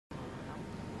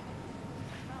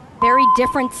Very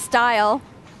different style.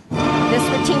 This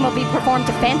routine will be performed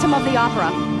to Phantom of the Opera.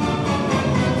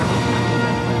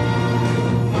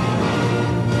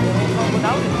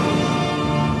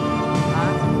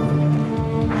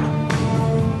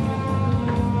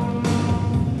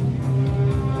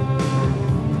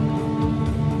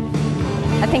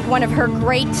 I think one of her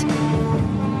great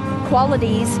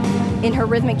qualities in her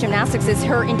rhythmic gymnastics is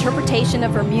her interpretation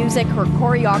of her music, her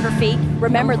choreography.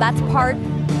 Remember, that's part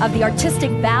of the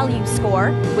artistic value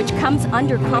score, which comes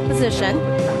under composition.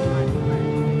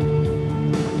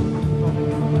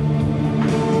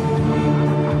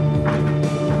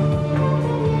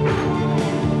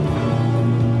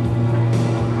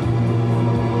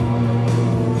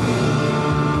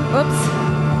 Oops.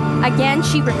 Again,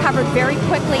 she recovered very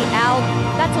quickly. Al,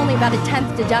 that's only about a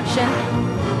 10th deduction.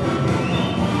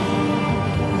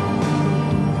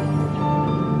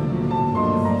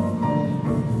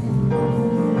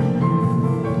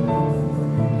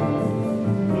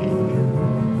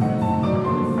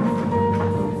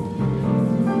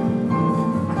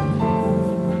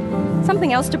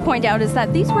 Something else to point out is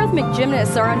that these rhythmic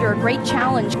gymnasts are under a great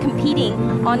challenge competing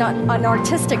on an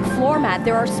artistic floor mat.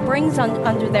 There are springs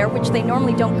under there which they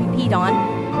normally don't compete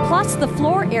on. Plus the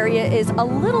floor area is a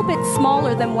little bit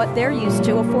smaller than what they're used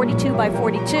to, a 42 by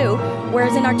 42,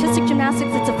 whereas in artistic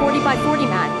gymnastics it's a 40 by 40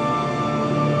 mat.